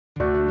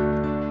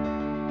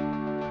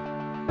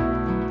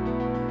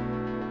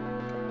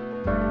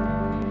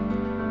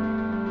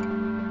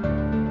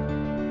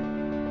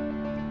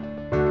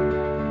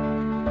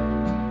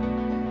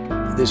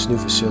This new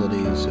facility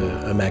is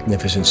a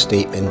magnificent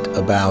statement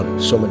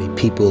about so many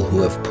people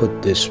who have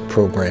put this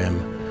program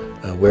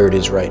where it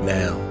is right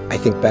now. I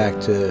think back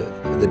to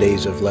the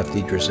days of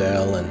Lefty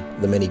Driesell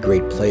and the many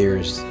great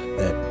players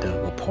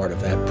that were part of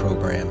that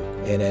program.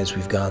 And as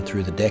we've gone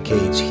through the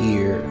decades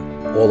here,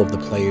 all of the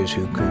players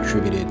who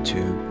contributed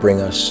to bring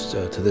us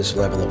to this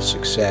level of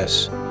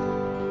success.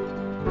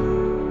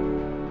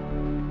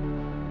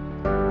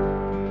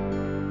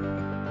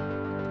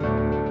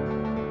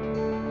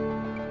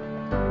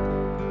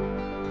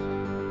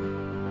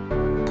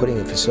 Putting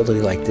a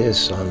facility like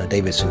this on the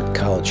Davidson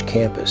College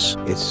campus,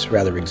 it's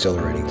rather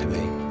exhilarating to me.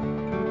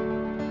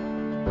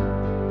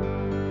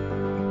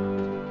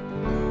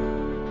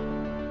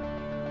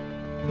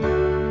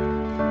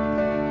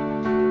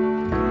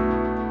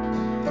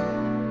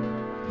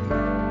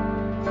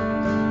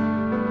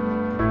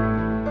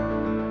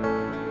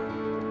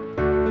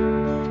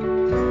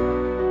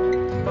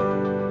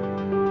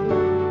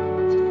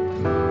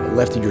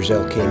 Lefty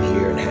Driesell came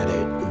here and had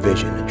a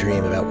vision, a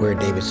dream about where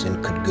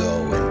Davidson could go,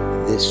 and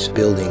this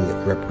building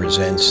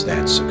represents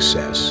that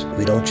success.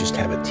 We don't just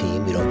have a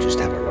team, we don't just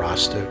have a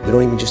roster, we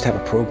don't even just have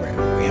a program,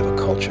 we have a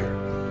culture.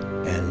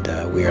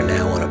 And we are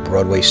now on a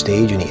Broadway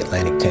stage in the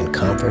Atlantic 10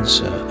 Conference,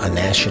 a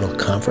national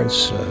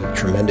conference,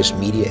 tremendous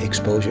media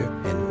exposure,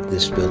 and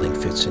this building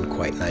fits in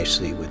quite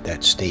nicely with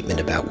that statement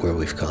about where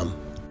we've come.